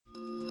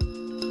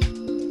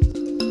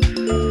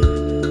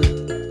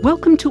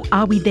Welcome to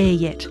Are We There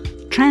Yet?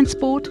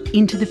 Transport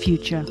into the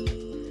Future.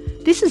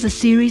 This is a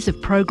series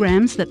of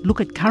programs that look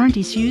at current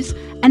issues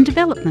and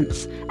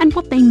developments and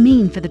what they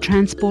mean for the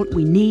transport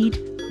we need,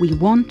 we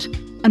want,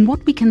 and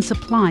what we can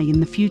supply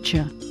in the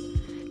future.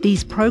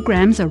 These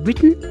programs are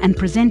written and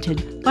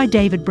presented by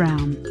David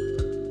Brown.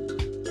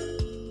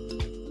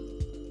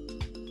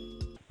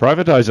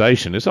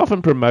 Privatisation is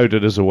often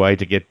promoted as a way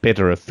to get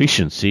better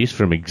efficiencies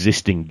from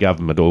existing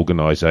government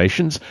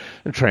organisations,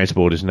 and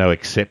transport is no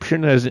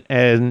exception,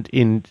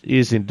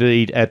 is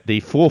indeed at the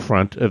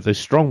forefront of the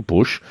strong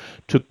push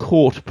to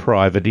court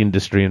private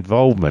industry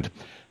involvement.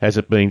 Has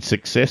it been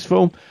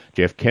successful?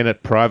 Jeff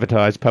Kennett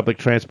privatised public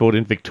transport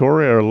in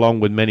Victoria along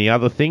with many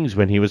other things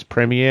when he was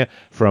Premier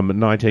from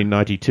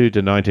 1992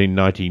 to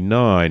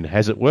 1999.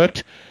 Has it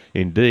worked?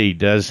 Indeed,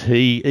 does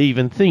he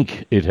even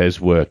think it has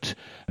worked?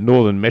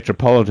 Northern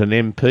Metropolitan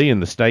MP in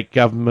the state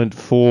government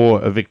for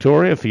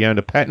Victoria,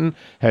 Fiona Patten,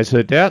 has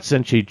her doubts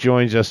and she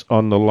joins us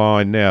on the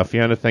line now.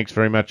 Fiona, thanks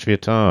very much for your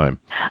time.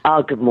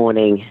 Oh, good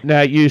morning.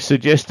 Now, you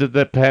suggested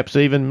that perhaps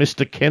even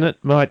Mr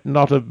Kennett might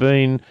not have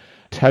been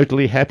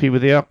totally happy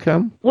with the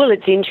outcome? Well,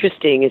 it's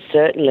interesting. It's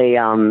certainly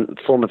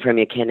former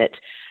Premier Kennett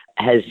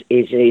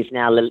is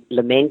now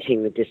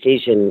lamenting the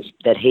decisions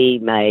that he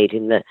made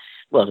in the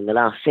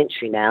last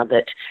century now,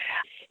 that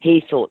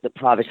he thought that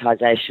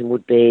privatisation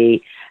would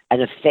be an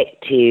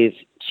effective,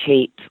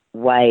 cheap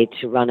way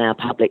to run our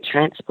public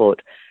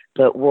transport.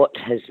 But what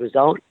has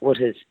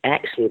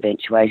actually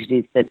eventuated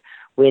is that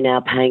we're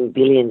now paying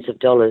billions of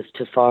dollars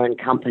to foreign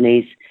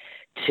companies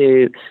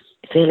to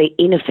fairly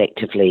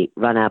ineffectively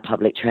run our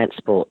public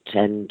transport,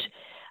 and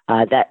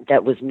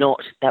that was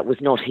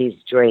not his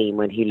dream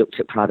when he looked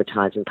at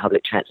privatising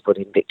public transport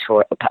in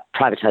Victoria,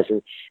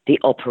 privatising the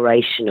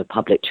operation of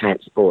public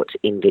transport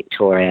in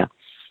Victoria.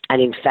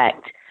 And in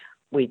fact,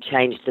 we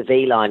changed the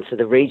V line, so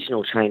the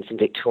regional trains in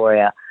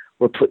Victoria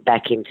were put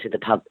back into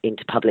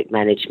public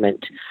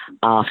management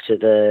after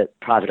the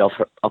private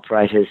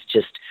operators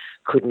just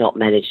could not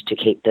manage to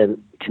keep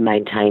them, to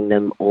maintain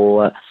them,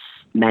 or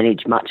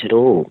manage much at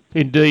all.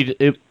 Indeed,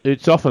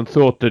 it's often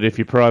thought that if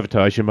you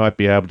privatise, you might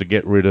be able to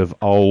get rid of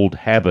old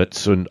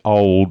habits and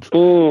old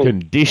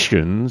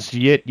conditions,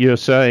 yet you're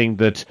saying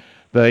that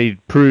they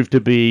prove to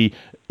be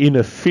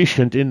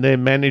inefficient in their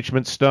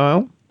management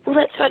style? Well,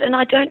 that's right, and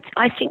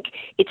I think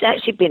it's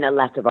actually been a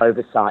lack of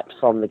oversight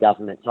from the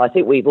government. So I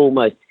think it's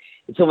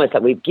almost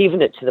like we've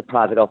given it to the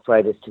private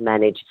operators to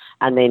manage,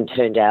 and then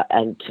turned out,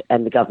 and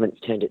the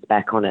government's turned its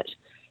back on it.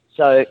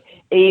 So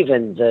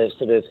even the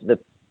sort of the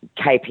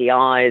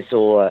KPIs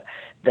or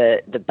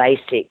the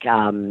basic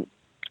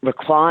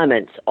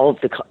requirements of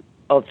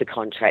the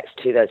contracts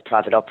to those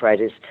private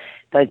operators,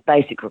 those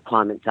basic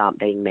requirements aren't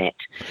being met.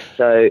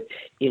 So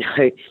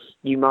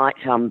you might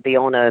be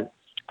on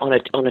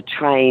a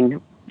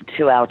train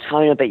to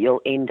Altona, but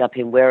you'll end up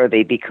in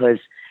Werribee because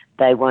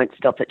they won't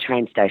stop at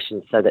train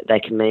stations so that they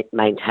can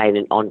maintain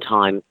an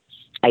on-time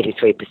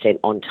 83%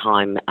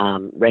 on-time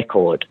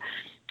record.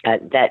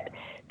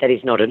 That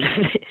is not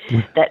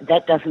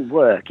that doesn't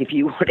work if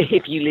you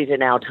live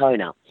in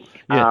Altona.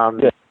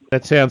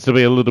 That sounds to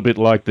be a little bit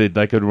like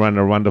they could run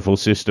a wonderful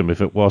system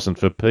if it wasn't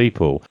for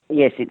people.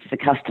 Yes, it's the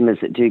customers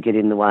that do get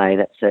in the way.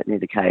 That's certainly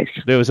the case.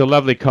 There was a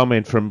lovely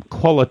comment from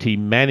Quality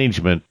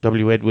Management,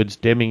 W. Edwards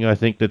Deming, I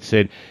think, that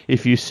said,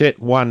 if you set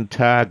one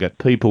target,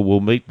 people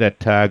will meet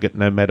that target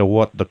no matter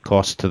what the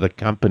cost to the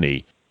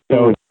company.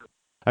 Mm.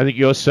 I think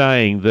you're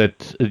saying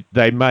that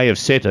they may have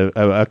set a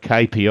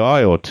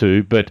KPI or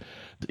two, but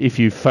if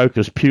you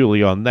focus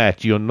purely on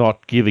that, you're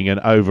not giving an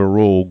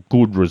overall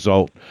good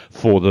result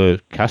for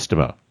the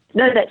customer.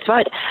 No, that's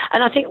right.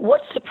 And I think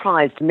what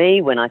surprised me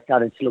when I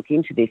started to look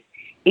into this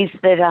is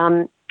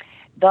that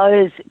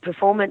those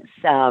performance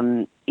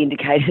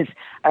indicators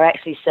are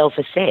actually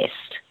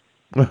self-assessed.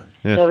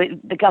 Yeah. So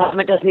the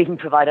government doesn't even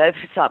provide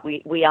oversight.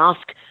 We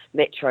ask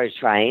Metro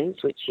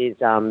Trains, which is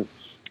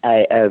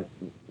a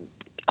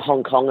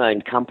Hong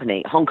Kong-owned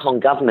company, Hong Kong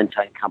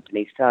government-owned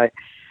company, so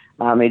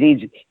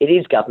it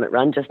is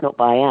government-run, just not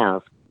by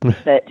ours.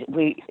 But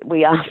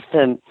we ask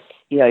them,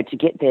 to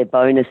get their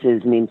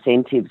bonuses and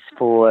incentives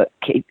for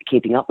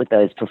keeping up with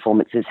those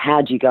performances.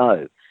 How'd you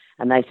go?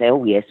 And they say,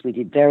 oh, yes, we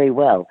did very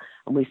well.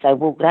 And we say,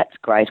 well, that's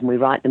great, and we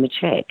write them a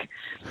cheque.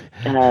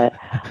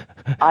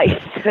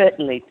 I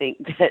certainly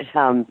think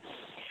that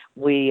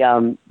we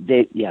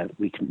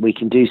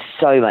can do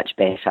so much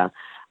better.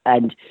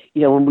 And,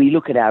 when we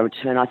look at our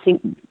return, I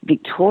think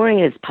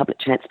Victoria's public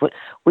transport,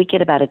 we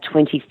get about a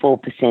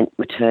 24%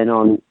 return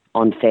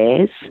on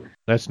fares.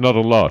 That's not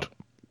a lot.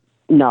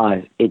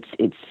 No,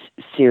 it's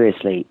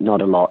seriously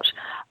not a lot.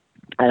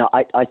 And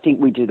I think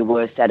we do the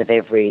worst out of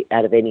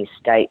any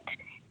state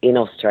in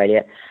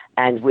Australia.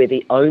 And we're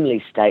the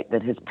only state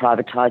that has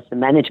privatised the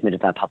management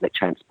of our public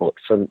transport,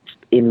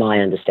 in my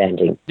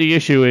understanding. The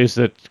issue is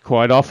that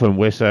quite often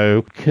we're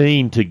so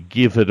keen to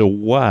give it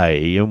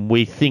away, and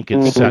we think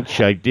it's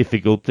such a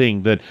difficult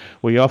thing that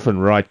we often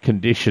write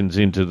conditions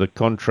into the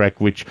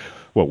contract which,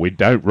 we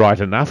don't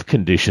write enough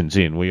conditions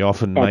in. We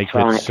often make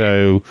it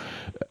so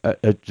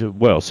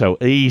so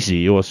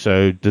easy or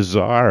so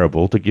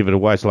desirable to give it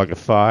away. It's like a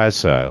fire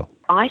sale.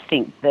 I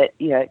think that,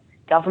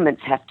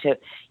 governments have to,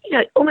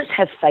 almost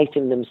have faith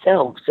in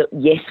themselves that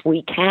yes,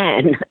 we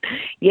can.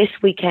 Yes,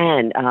 we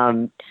can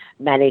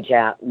manage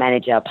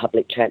our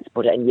public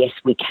transport, and yes,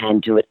 we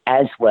can do it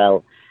as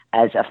well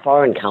as a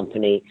foreign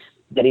company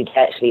that is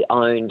actually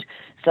owned.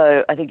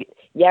 So I think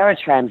Yarra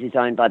Trams is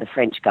owned by the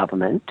French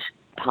government,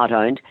 part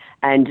owned,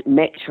 and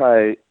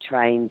Metro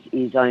Trains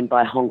is owned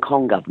by Hong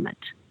Kong government.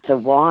 So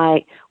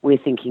why we're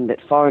thinking that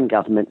foreign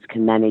governments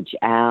can manage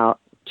our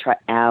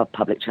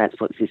public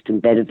transport system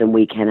better than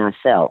we can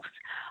ourselves,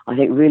 I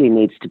think really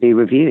needs to be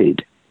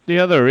reviewed. The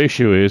other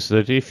issue is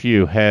that if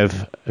you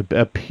have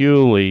a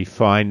purely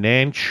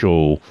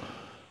financial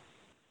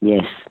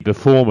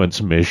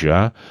performance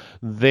measure,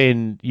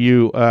 then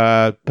you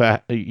are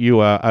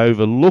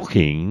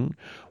overlooking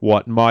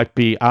what might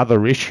be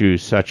other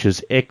issues such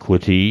as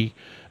equity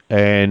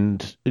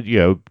and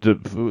the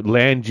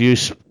land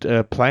use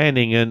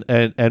planning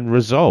and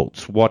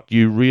results, what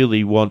you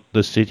really want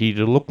the city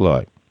to look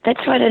like.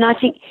 That's right, and I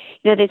think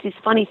there's this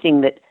funny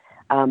thing that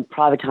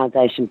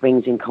privatisation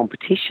brings in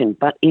competition,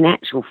 but in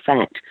actual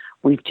fact,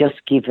 we've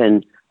just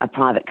given a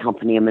private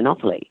company a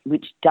monopoly,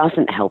 which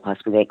doesn't help us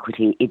with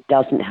equity. It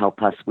doesn't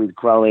help us with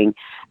growing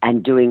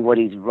and doing what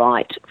is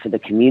right for the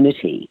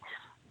community.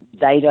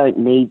 They don't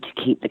need to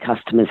keep the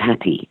customers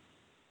happy.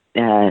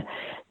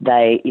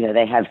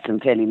 They have some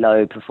fairly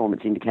low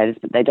performance indicators,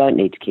 but they don't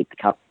need to keep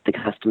the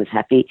customers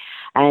happy,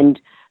 and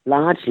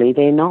largely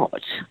they're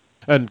not.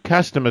 And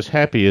customers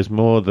happy is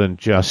more than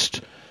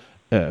just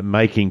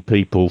making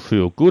people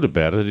feel good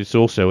about it. It's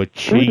also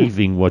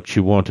achieving what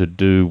you want to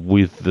do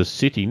with the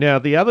city. Now,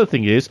 the other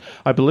thing is,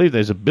 I believe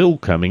there's a bill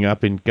coming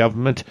up in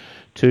government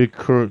to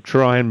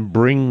try and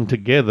bring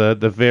together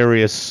the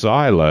various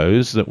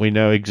silos that we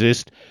know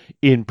exist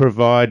in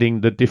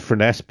providing the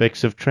different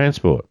aspects of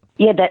transport.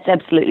 Yeah, that's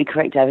absolutely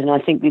correct, David. And I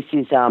think this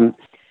is a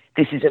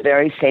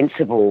very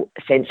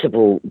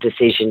sensible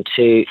decision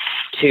to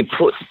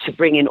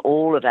bring in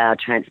all of our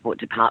transport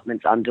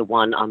departments under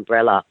one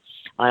umbrella.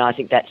 And I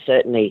think that's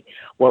certainly,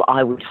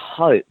 I would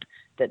hope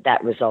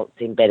that results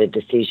in better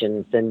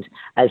decisions. And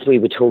as we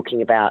were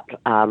talking about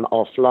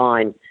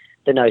offline,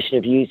 the notion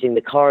of using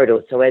the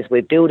corridor. So as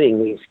we're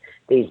building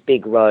these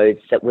big roads,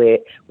 that we're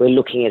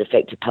looking at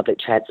effective public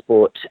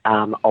transport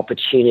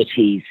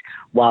opportunities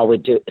while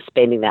we're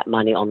spending that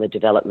money on the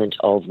development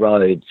of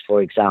roads,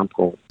 for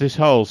example. This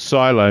whole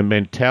silo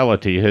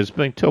mentality has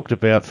been talked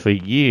about for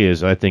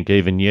years. I think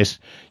even Yes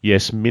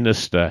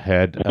Minister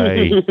had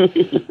a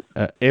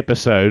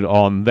episode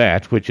on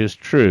that, which is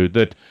true,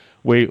 that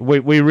we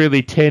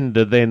really tend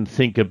to then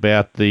think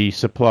about the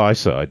supply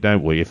side,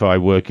 don't we? If I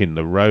work in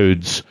the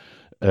roads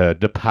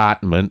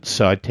departments,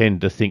 I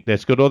tend to think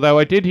that's good. Although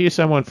I did hear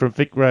someone from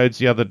Vic Roads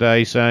the other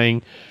day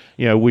saying,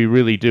 we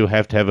really do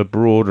have to have a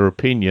broader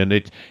opinion.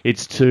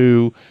 It's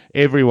to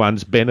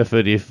everyone's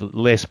benefit if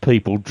less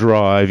people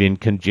drive in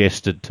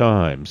congested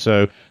times.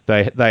 So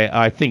they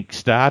I think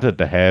started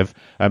to have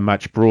a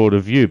much broader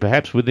view.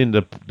 Perhaps within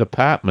the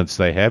departments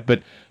they have,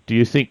 but do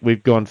you think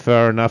we've gone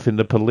far enough in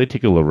the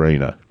political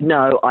arena?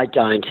 No, I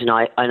don't, and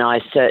I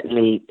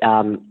certainly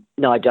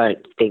no, I don't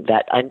think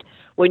that. And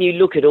when you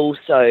look at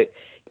also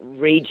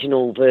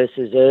regional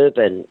versus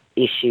urban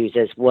issues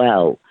as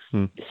well.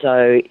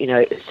 So,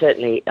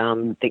 certainly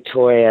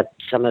Victoria,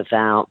 some of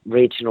our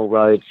regional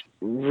roads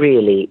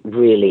really,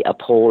 really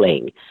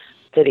appalling.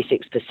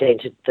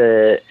 36% of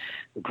the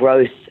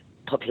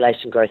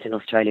population growth in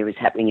Australia is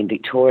happening in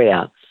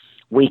Victoria.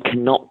 We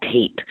cannot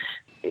keep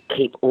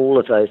all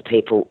of those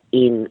people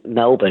in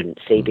Melbourne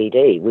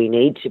CBD. We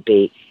need to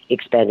be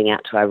expanding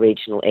out to our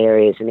regional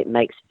areas, and it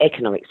makes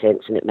economic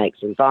sense, and it makes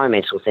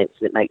environmental sense,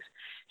 and it makes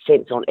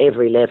sense on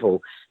every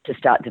level to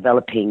start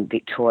developing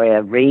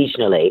Victoria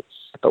regionally,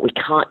 but we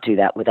can't do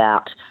that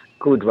without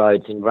good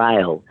roads and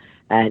rail.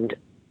 And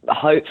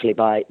hopefully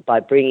by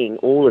bringing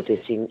all of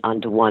this in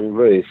under one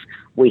roof,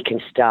 we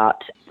can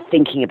start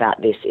thinking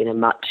about this in a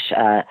much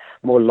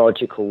more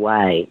logical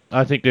way.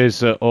 I think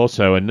there's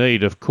also a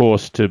need, of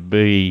course, to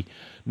be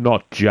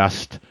not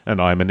just, and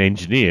I'm an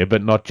engineer,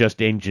 but not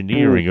just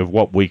engineering of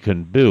what we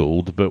can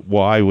build, but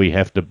why we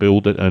have to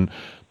build it, and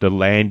the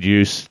land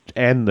use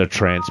and the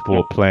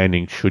transport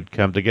planning should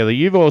come together.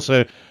 You've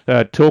also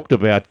talked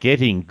about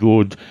getting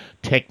good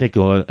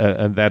technical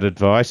and that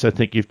advice. I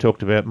think you've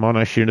talked about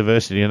Monash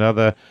University and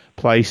other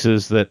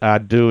places that are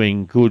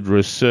doing good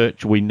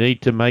research. We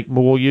need to make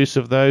more use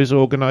of those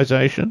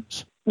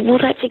organisations. Well,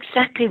 that's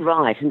exactly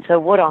right. And so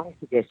what I'm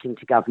suggesting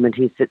to government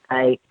is that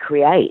they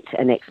create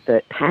an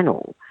expert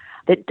panel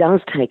that does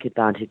take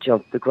advantage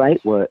of the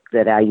great work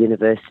that our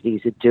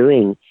universities are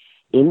doing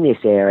in this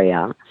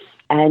area,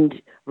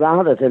 and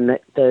rather than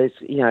those,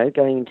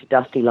 going into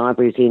dusty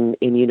libraries in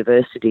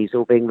universities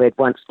or being read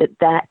once,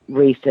 that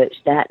research,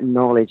 that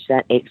knowledge,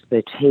 that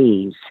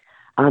expertise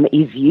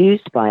is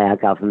used by our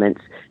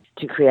governments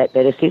to create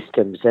better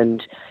systems.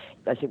 And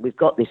I think we've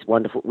got these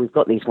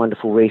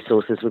wonderful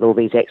resources with all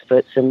these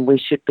experts, and we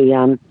should be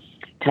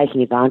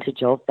taking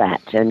advantage of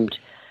that. And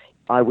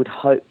I would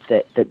hope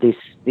that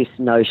this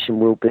notion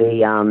will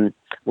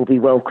be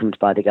welcomed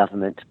by the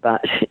government,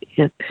 but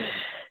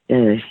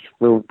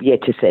we'll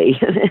yet to see.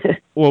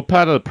 Well,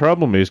 part of the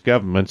problem is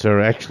governments are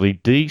actually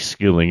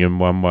de-skilling in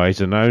one way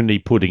and only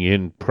putting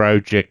in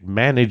project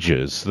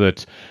managers,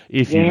 that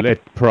if you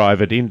let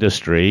private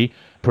industry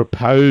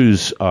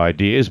propose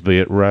ideas, be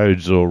it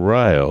roads or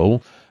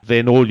rail,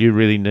 then all you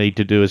really need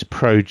to do is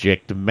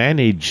project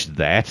manage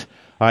that.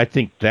 I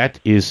think that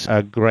is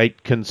a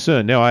great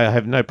concern. Now, I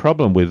have no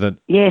problem with it.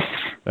 Yes.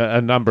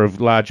 A number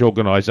of large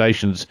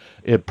organisations,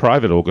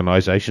 private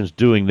organisations,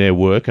 doing their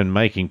work and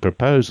making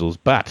proposals,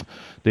 but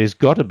there's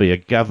got to be a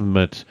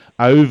government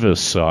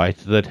oversight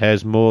that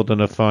has more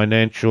than a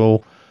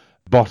financial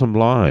bottom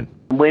line.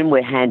 When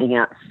we're handing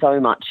out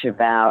so much of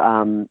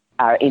our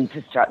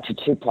infrastructure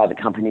to private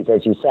companies,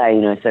 as you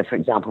say, so for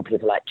example,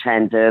 people like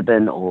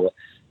Transurban or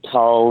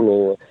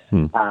Toll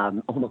or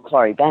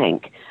Macquarie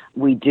Bank,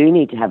 we do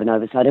need to have an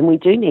oversight, and we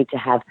do need to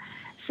have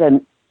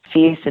some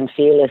fierce and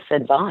fearless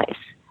advice,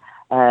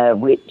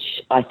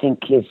 which I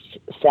think has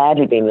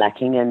sadly been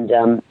lacking. And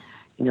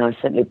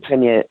certainly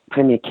Premier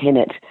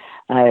Kennett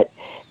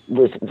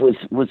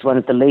was one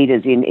of the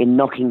leaders in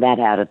knocking that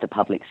out of the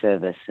public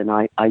service, and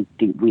I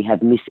think we are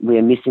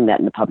missing that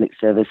in the public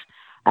service.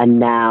 And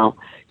now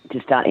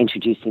to start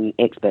introducing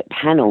expert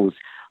panels,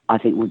 I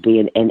think would be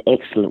an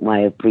excellent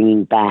way of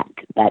bringing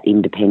back that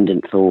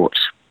independent thought.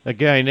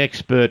 Again,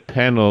 expert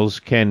panels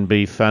can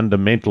be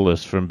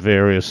fundamentalist from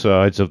various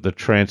sides of the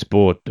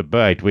transport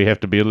debate. We have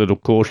to be a little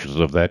cautious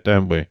of that,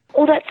 don't we?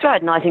 Well, that's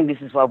right, and I think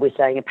this is why we're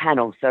saying a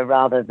panel. So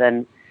rather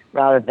than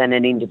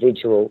an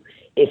individual,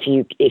 if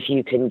you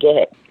can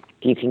get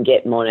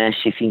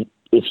Monash, if you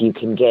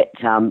can get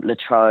La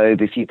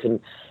Trobe, if you can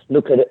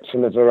look at it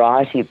from a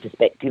variety of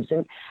perspectives,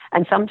 and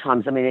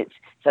sometimes, it's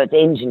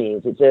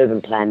engineers, it's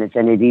urban planners,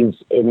 and it is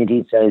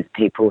those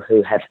people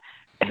who have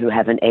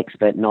an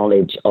expert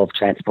knowledge of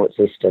transport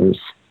systems.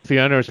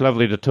 Fiona, it's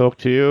lovely to talk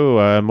to you.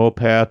 More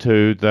power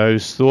to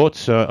those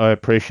thoughts. I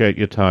appreciate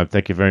your time.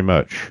 Thank you very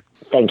much.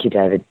 Thank you,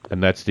 David.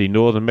 And that's the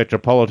Northern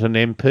Metropolitan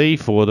MP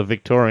for the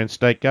Victorian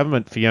State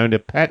Government, Fiona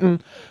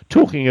Patten,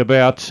 talking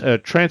about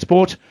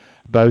transport,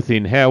 both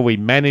in how we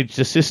manage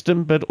the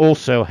system, but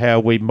also how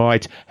we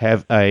might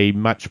have a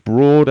much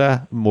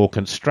broader, more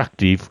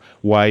constructive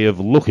way of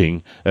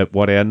looking at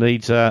what our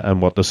needs are and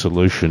what the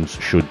solutions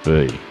should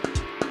be.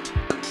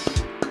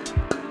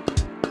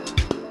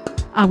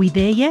 Are we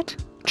there yet?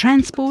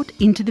 Transport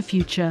into the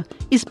Future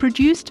is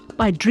produced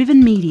by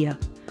Driven Media.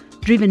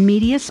 Driven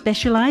Media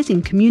specialise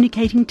in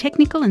communicating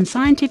technical and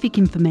scientific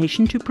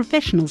information to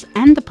professionals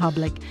and the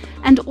public,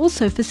 and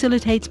also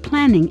facilitates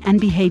planning and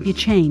behaviour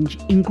change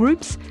in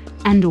groups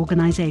and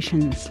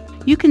organisations.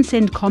 You can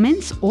send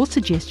comments or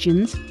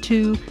suggestions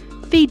to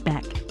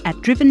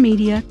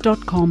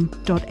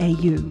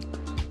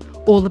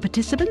feedback@drivenmedia.com.au. All the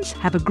participants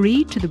have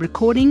agreed to the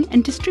recording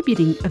and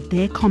distributing of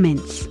their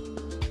comments.